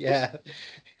 simpatico. Yeah.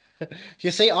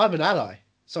 You see, I'm an ally.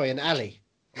 Sorry, an ally.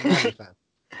 I'm an ally fan.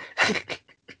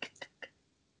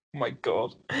 My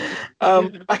God. Back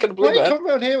at the Why you Bluebird. come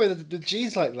around here with the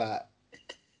G's like that?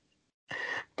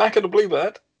 Back at the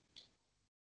Bluebird.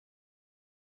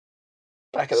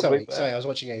 Back at the Bluebird. Sorry, I was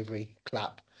watching Avery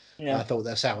clap. Yeah. I thought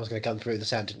that sound was going to come through. The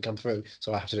sound didn't come through,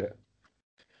 so I have to do it.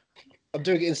 I'm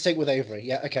doing it in sync with Avery.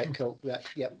 Yeah, okay, cool.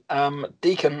 Yeah.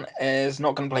 Deacon is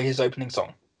not going to play his opening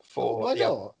song for Why the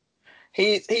album. not?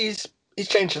 He's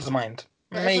changed his mind.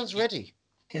 Everyone's ready.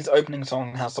 His opening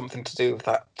song has something to do with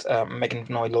that Megan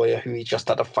Vinoy lawyer who he just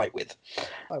had a fight with.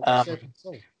 What's the opening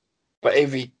song? But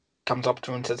Avery comes up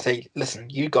to him to say, "Listen,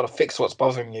 you got to fix what's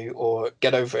bothering you, or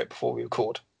get over it before we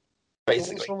record."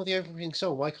 Basically, What's wrong with the opening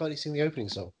song? Why can't he sing the opening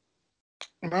song?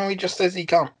 no, he just says he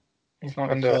can't. He's not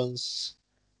going to do it. Because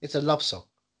it's a love song.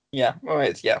 Yeah, well,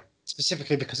 it's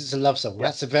Specifically because it's a love song. Yeah.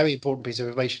 That's a very important piece of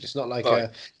information. It's not like Right.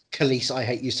 Khalees, I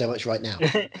hate you so much right now.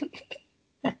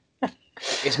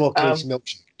 It's more Khalees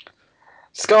milkshake.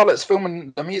 Scarlett's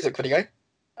filming the music video,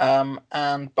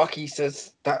 and Bucky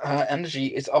says that her energy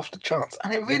is off the charts,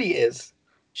 and it really is.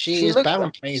 She is looks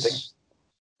bound. amazing.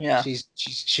 Yeah,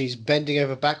 she's bending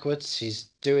over backwards. She's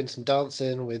doing some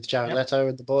dancing with Jared Leto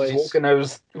and the boys.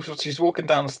 She's walking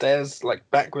down the stairs like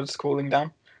backwards, crawling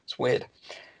down. It's weird.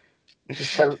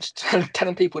 She's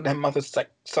telling people their mothers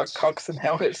suck cocks in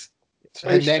hell. It's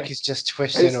her neck is just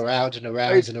twisting around and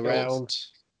around and around.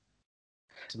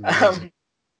 It's amazing.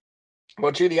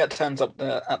 Well, Juliet turns up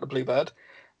at the Bluebird,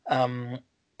 to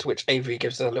which Avery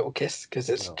gives her a little kiss because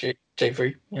it's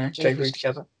Javery, Javery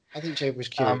together. I think Javery's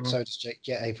cute. So does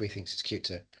Avery thinks it's cute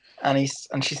too. And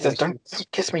she says, "Don't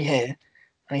kiss me here."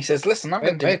 And he says, "Listen, I'm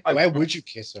going to do." Where would you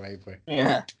kiss her, Avery?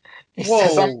 Yeah.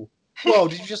 Whoa!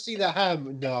 Did you just see that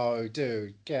ham? No,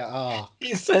 dude.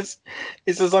 He says,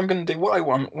 "I'm going to do what I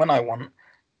want when I want."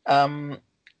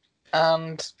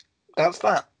 And that's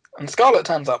that. And Scarlett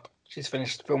turns up. She's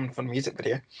finished filming for the music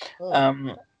video.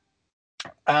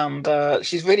 And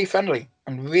she's really friendly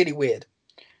and really weird.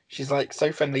 She's like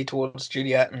so friendly towards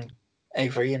Juliet and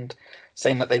Avery and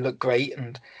saying that they look great.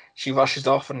 And she rushes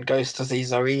off and goes to see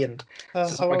Zoe and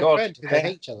says, "Oh my God, friend, they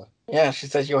hate each other." Yeah, she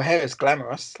says, "Your hair is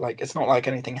glamorous. Like it's not like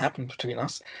anything happened between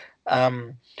us.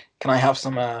 Can I have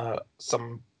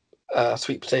some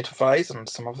sweet potato fries and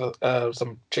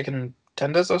some chicken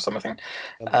tenders or something?"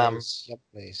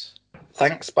 Please.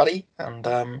 Thanks, buddy. And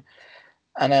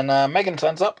then Megan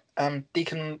turns up, and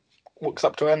Deacon walks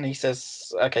up to her, and he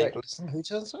says, "Okay, Wait, listen." Who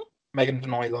turns up? Megan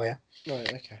Vinoy, lawyer.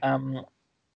 Right. Okay.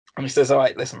 And he says, "All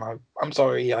right, listen. I'm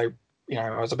sorry. I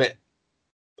was a bit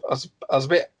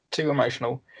too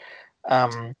emotional."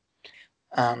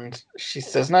 And she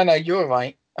says, "No, you're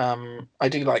right. I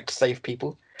do like to save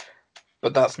people,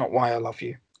 but that's not why I love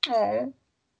you." Oh.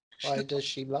 Why does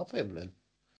she love him then?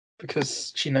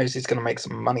 Because she knows he's going to make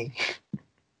some money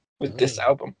with this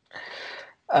album.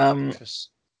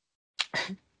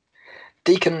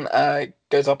 Deacon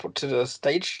goes up to the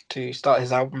stage to start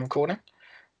his album recording,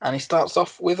 and he starts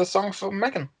off with a song from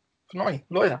Megan Vinoy,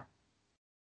 lawyer.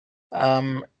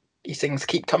 He sings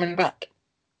 "Keep Coming Back."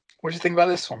 What do you think about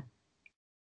this one?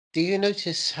 Do you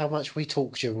notice how much we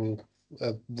talk during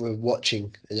we're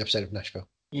watching an episode of Nashville?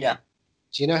 Yeah.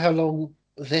 Do you know how long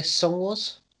this song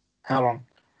was? How long?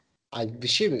 I'm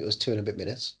assuming it was 2 and a bit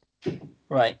minutes.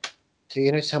 Right. Do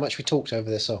you notice how much we talked over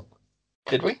this song?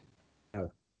 Did we?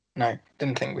 No,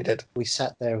 didn't think we did. We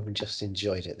sat there and just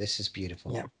enjoyed it. This is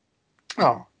beautiful. Yeah.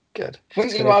 Oh, good.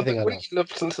 Wouldn't you love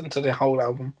to listen to the whole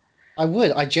album? I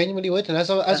would. I genuinely would. And as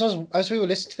we were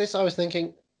listening to this, I was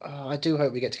thinking, I do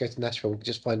hope we get to go to Nashville and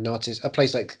just find an artist, a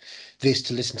place like this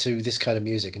to listen to this kind of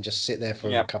music and just sit there for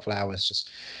a couple of hours, just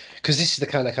because this is the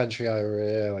kind of country I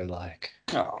really like.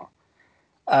 Oh.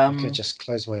 I could just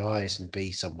close my eyes and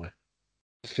be somewhere,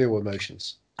 feel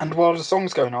emotions. And while the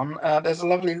song's going on, there's a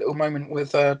lovely little moment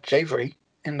with Javery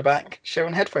in the back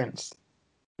showing headphones,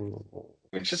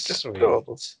 which is just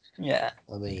adorable. Yeah.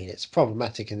 I mean, it's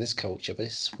problematic in this culture, but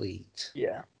it's sweet.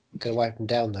 Yeah. Gonna wipe him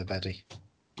down though, Betty.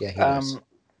 Yeah, he was.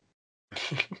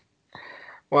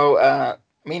 Well,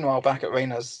 meanwhile, back at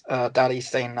Raina's, Daddy's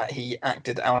saying that he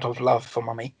acted out of love for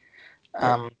Mummy.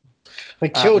 I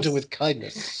killed her with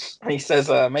kindness. He says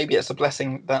maybe it's a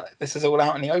blessing that this is all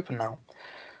out in the open now.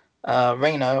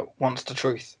 Raina wants the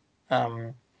truth.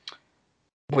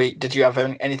 Did you have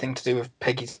anything to do with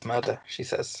Peggy's murder? She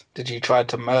says. Did you try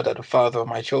to murder the father of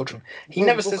my children? He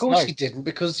never says no. Of course he didn't,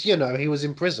 because he was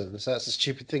in prison, so that's a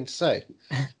stupid thing to say.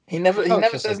 He never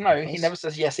says no. He never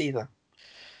says yes either.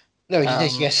 No, he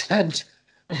says yes and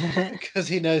because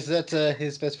he knows that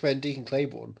his best friend Deacon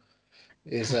Claiborne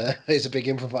is a big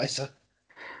improviser.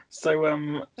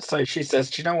 So she says,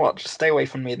 "Do you know what? Just stay away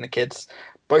from me and the kids.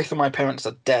 Both of my parents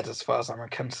are dead, as far as I'm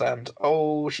concerned."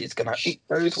 Oh, she's gonna eat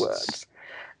those words.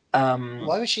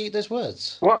 Why would she eat those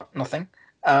words? What? Nothing.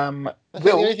 I think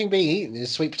the only thing being eaten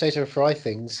is sweet potato fry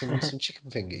things and some chicken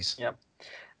fingies. Yep.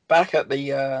 Back at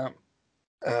the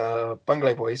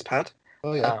Bungalow Boys pad.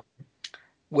 Oh yeah.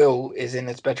 Will is in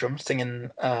his bedroom singing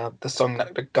the song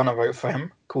that Gunnar wrote for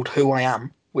him called "Who I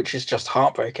Am," which is just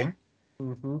heartbreaking.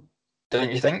 Mm-hmm.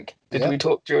 Don't you think? Did we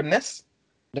talk during this?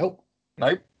 Nope.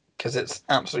 Nope. Because it's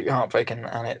absolutely heartbreaking,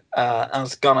 and it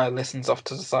as Gunnar listens off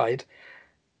to the side,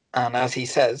 and as he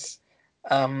says,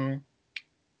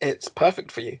 it's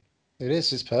perfect for you. It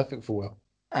is. It's perfect for Will.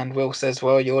 And Will says,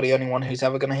 "Well, you're the only one who's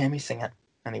ever going to hear me sing it,"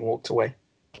 and he walked away.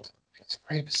 It's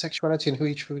great sexuality and who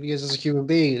he truly is as a human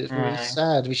being. It's really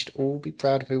sad. We should all be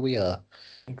proud of who we are.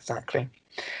 Exactly.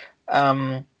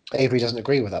 Avery doesn't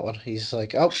agree with that one. He's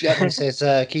like, oh, yeah, he says,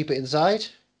 keep it inside.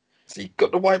 So you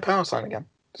got the white power sign again.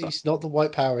 So. It's not the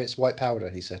white power, it's white powder,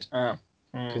 he said. Oh.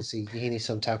 Because he needs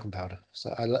some talcum powder.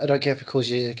 So I don't care if it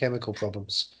causes you chemical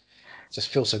problems. It just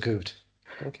feels so good.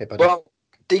 Okay, buddy. Well,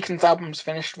 Deacon's album's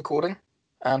finished recording,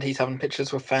 and he's having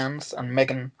pictures with fans, and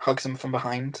Megan hugs him from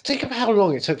behind. Think of how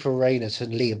long it took for Raina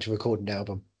and Liam to record an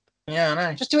album. Yeah, I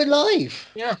know. Just do it live.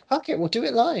 Yeah. Fuck it, we'll do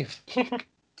it live.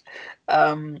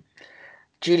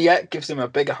 Juliet gives him a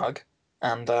bigger hug,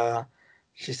 and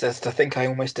she says, "To think I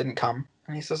almost didn't come."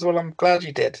 And he says, "Well, I'm glad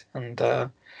you did." And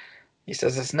he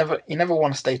says, you never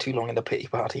want to stay too long in the pity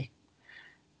party."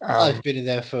 I've been in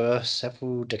there for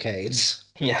several decades.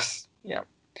 Yes, yeah.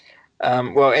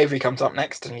 Well, Avery comes up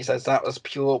next, and he says, "That was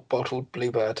pure bottled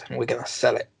Bluebird, and we're going to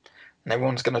sell it, and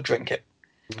everyone's going to drink it."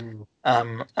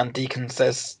 And Deacon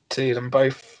says to them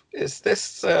both, "Is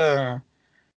this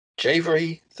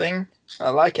Javery thing? I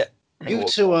like it." You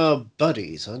two are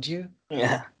buddies, aren't you?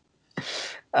 Yeah.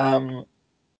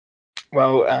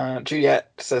 Well,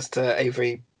 Juliet says to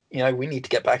Avery, "We need to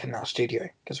get back in that studio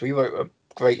because we wrote a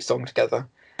great song together."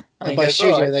 And by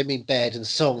studio, they mean bed, and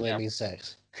song, they mean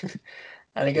sex.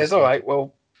 And he goes, "All right,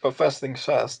 well, but first things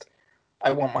first,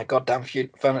 I want my goddamn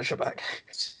furniture back."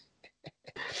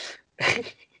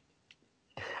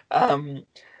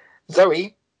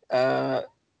 Zoe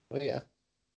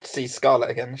sees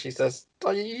Scarlett again. She says,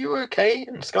 "Are you okay?"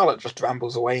 And Scarlett just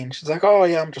rambles away, and she's like, "Oh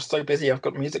yeah, I'm just so busy. I've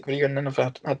got a music video, and then I've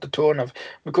had the tour, and I've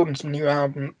recorded some new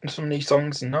album, some new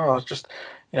songs, and I was just,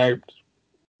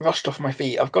 rushed off my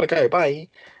feet. I've got to go. Bye.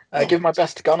 Give my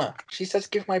best to Gunnar." She says,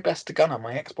 "Give my best to Gunnar,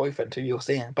 my ex-boyfriend, who you're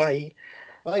seeing. Bye."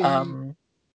 Bye.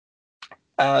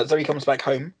 Zoe comes back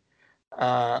home,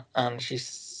 and she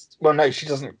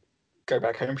doesn't go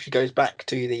back home. She goes back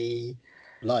to the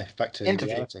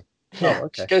interview. Reality. Yeah,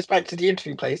 okay. She goes back to the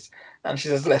interview place, and she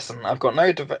says, "Listen, I've got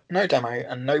no demo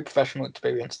and no professional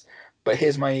experience, but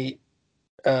here's my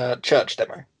church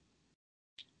demo,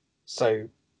 so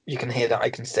you can hear that I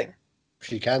can sing."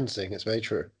 She can sing. It's very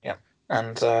true. Yeah.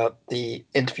 And the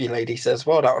interview lady says,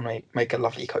 "Well, that would make a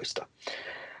lovely coaster."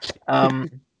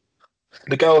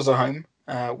 The girls are home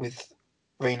with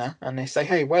Raina, and they say,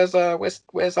 "Hey, where's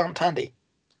Aunt Tandy?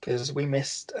 Because we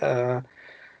missed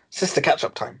sister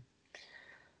catch-up time."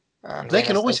 And they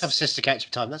can always have sister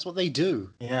catch-up time. That's what they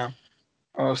do. Yeah.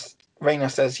 Well, Raina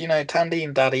says, Tandy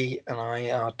and Daddy and I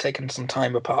are taking some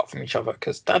time apart from each other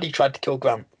because Daddy tried to kill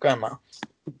Grandma.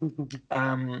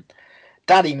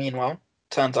 Daddy, meanwhile,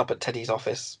 turns up at Teddy's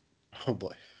office. Oh,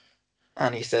 boy.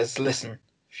 And he says, "Listen,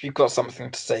 if you've got something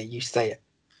to say, you say it."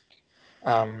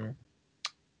 And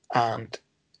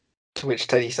to which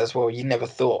Teddy says, "Well, you never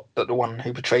thought that the one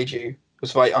who betrayed you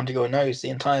was right under your nose the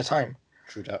entire time.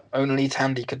 True that. Only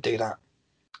Tandy could do that.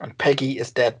 And Peggy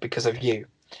is dead because of you.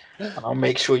 And I'll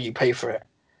make sure you pay for it."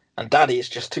 And Daddy is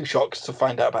just too shocked to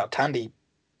find out about Tandy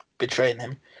betraying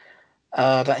him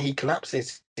that he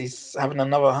collapses. He's having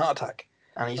another heart attack.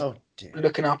 And he's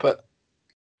looking up at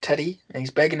Teddy, and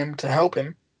he's begging him to help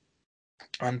him.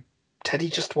 And Teddy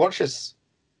just watches.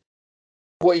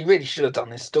 What he really should have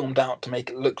done is stormed out to make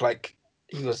it look like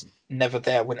he was never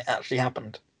there when it actually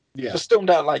happened. Yeah. Just stormed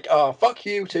out like, oh, fuck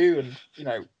you too,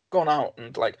 and, gone out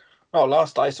and like, oh,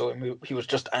 last I saw him, he was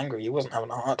just angry. He wasn't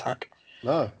having a heart attack.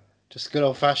 No, just good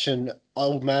old-fashioned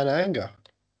old man anger.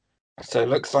 So it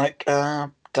looks like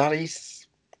Daddy's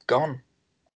gone.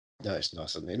 No, it's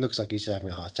not. It looks like he's having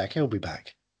a heart attack. He'll be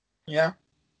back. Yeah.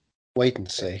 Wait and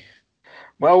see.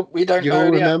 Well, we don't know.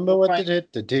 You'll remember what they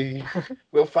did to do.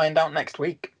 We'll find out next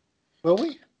week. Will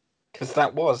we? Because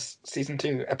that was season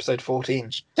 2, episode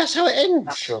 14. That's how it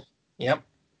ends. Sure. Yep.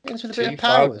 It ends with a bit of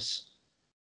powers.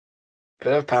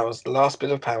 Bit of powers. The last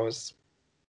bit of powers.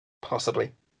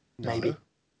 Possibly. No. Maybe.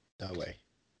 No way.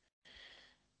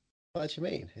 What do you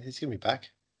mean? He's going to be back.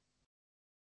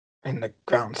 In the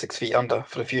ground 6 feet under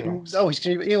for the funeral. Oh, he's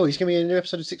going to be in a new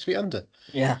episode of 6 Feet Under.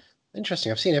 Yeah.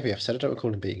 Interesting. I've seen every episode. I don't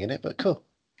recall him being in it, but cool.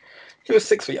 He was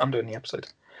 6 feet under in the episode.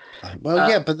 Well,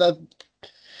 yeah, but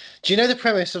do you know the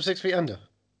premise of 6 Feet Under?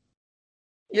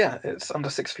 Yeah, it's under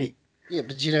 6 feet. Yeah,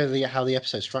 but do you know how the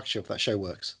episode structure of that show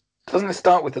works? Doesn't it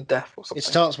start with a death or something? It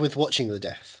starts with watching the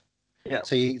death. Yeah.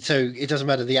 So it doesn't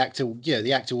matter the actor.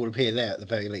 The actor will appear there at the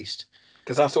very least.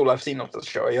 Because that's all I've seen of the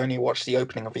show. I only watched the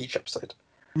opening of each episode.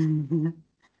 Well,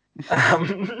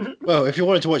 if you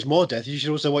wanted to watch more death, you should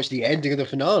also watch the ending of the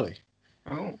finale.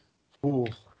 Oh. Ooh,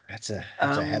 that's a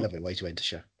hell of a way to end the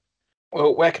show.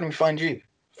 Well, where can we find you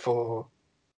for,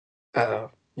 I'm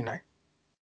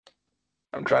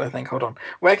trying to think. Hold on.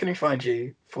 Where can we find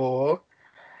you for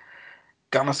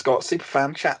Gunnar Scott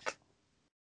Superfan Chat?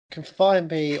 You can find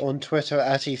me on Twitter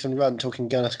at Ethan Run talking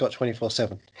Gunnar Scott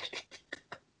 24/7.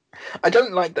 I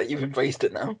don't like that you've embraced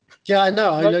it now. Yeah, I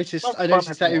know. I noticed not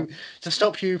that to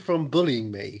stop you from bullying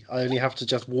me, I only have to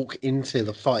just walk into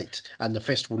the fight, and the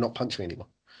fist will not punch me anymore.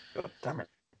 God damn it!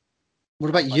 What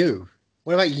about you?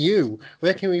 What about you?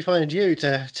 Where can we find you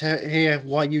to hear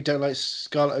why you don't like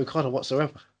Scarlett O'Connor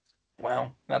whatsoever?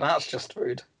 Well, now that's just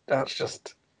rude. That's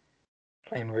just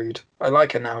plain rude. I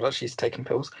like her now that she's taking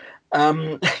pills.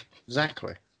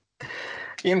 Exactly.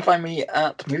 You can find me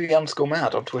at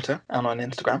movie_mad on Twitter and on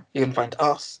Instagram. You can find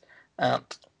us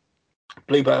at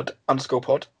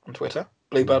Bluebird_pod on Twitter,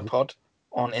 BluebirdPod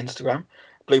on Instagram,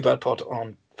 BluebirdPod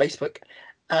on Facebook,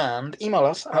 and email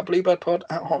us at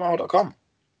bluebirdpod@hotmail.com.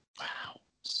 Wow,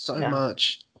 so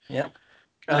much. Yeah.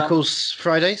 And of course,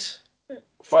 Fridays.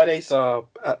 Fridays are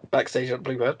backstage at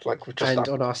Bluebird, like we've just done.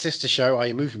 On our sister show, Are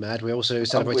You Movie Mad? We're also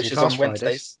celebrating which is Cast on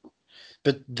Wednesdays.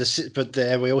 Fridays. But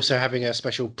there we're also having a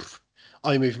special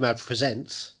Are You Movie Mad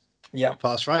presents. Yeah.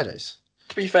 Past Fridays.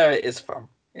 To be fair, it is fun.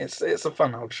 It's a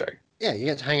fun old show. Yeah, you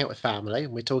get to hang out with family,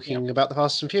 and we're talking about the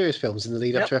Fast and Furious films in the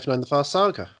lead up to F9 The Fast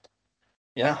Saga.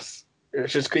 Yes.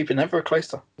 It's just creeping ever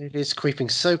closer. It is creeping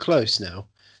so close now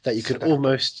that you could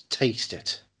almost taste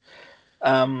it.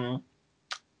 But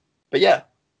yeah,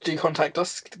 do contact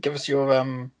us. Give us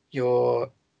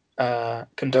your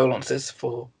condolences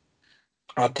for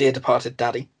our dear departed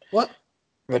daddy. What?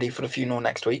 Ready for the funeral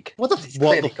next week. He's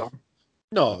clearly gone.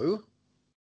 No.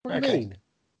 What do you mean?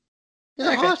 He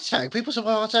had a heart attack. People have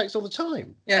heart attacks all the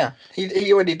time. Yeah,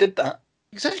 he already did that.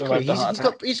 Exactly.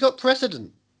 He's got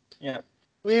precedent. Yeah.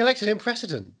 We elected him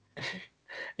president.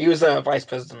 He was vice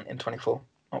president in 24,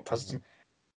 not president.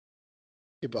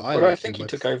 Yeah, but I think he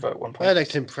took over at one point. I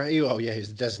elected him oh yeah, he was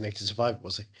the designated survivor,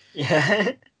 was he?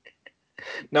 Yeah.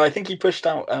 No, I think he pushed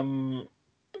out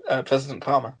President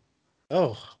Palmer.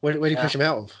 Oh, where did he push him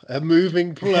out of? A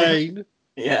moving plane.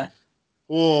 Yeah.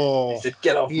 Oh. He said,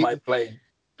 "Get off my plane."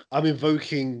 I'm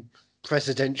invoking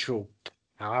presidential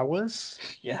powers.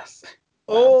 Yes.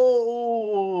 Wow.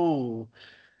 Oh.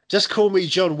 Just call me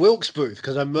John Wilkes Booth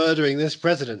because I'm murdering this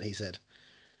president, he said.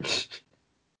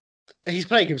 He's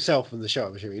playing himself in the show,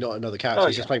 I'm assuming, not another character.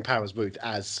 He's just playing Powers Booth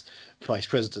as vice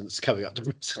president's coming up to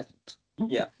president.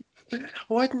 Yeah.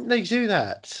 Why didn't they do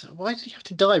that? Why did he have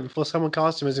to die before someone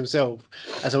cast him as himself,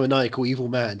 as a maniacal evil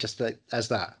man, just as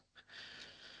that?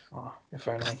 Oh, if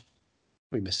only.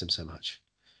 We missed him so much.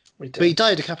 We did. But he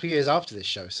died a couple of years after this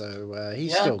show, so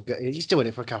he's still in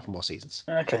it for a couple more seasons.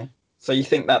 Okay. So you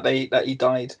think that he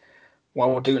died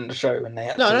while doing the show, and they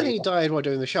actually... No, I don't think he died while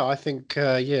doing the show. I think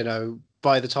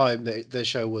by the time that the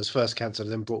show was first cancelled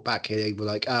and then brought back, they were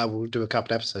like, we'll do a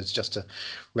couple of episodes just to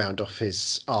round off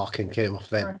his arc and kill him off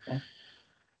then. Okay.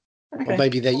 Or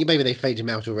maybe they faded him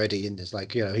out already, and it's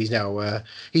like, he's now in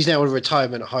a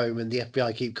retirement home, and the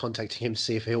FBI keep contacting him to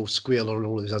see if he'll squeal on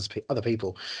all of his other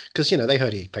people, because they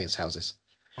heard he paints houses.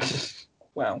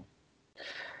 Well,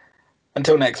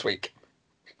 until next week.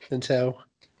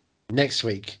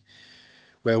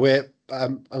 where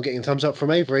I'm getting a thumbs up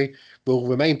from Avery. Will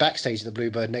remain backstage at the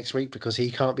Bluebird next week because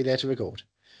he can't be there to record.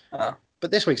 Oh.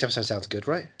 But this week's episode sounds good,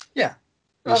 right? Yeah.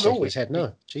 He's shaking his head.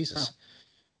 No, Jesus.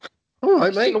 Oh. All right,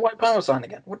 I've mate. seen the white power sign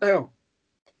again. What the hell?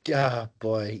 Ah,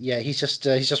 boy. Yeah, he's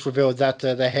just revealed that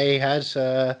the hair he had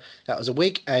that was a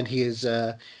wig, and he is he's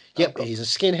a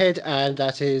skinhead, and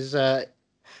that is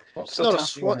What's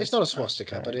it's not a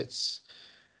swastika, but it's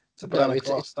a burning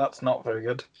cross. That's not very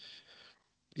good.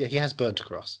 Yeah, he has burnt a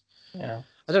cross. Yeah.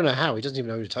 I don't know how. He doesn't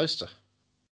even own a toaster.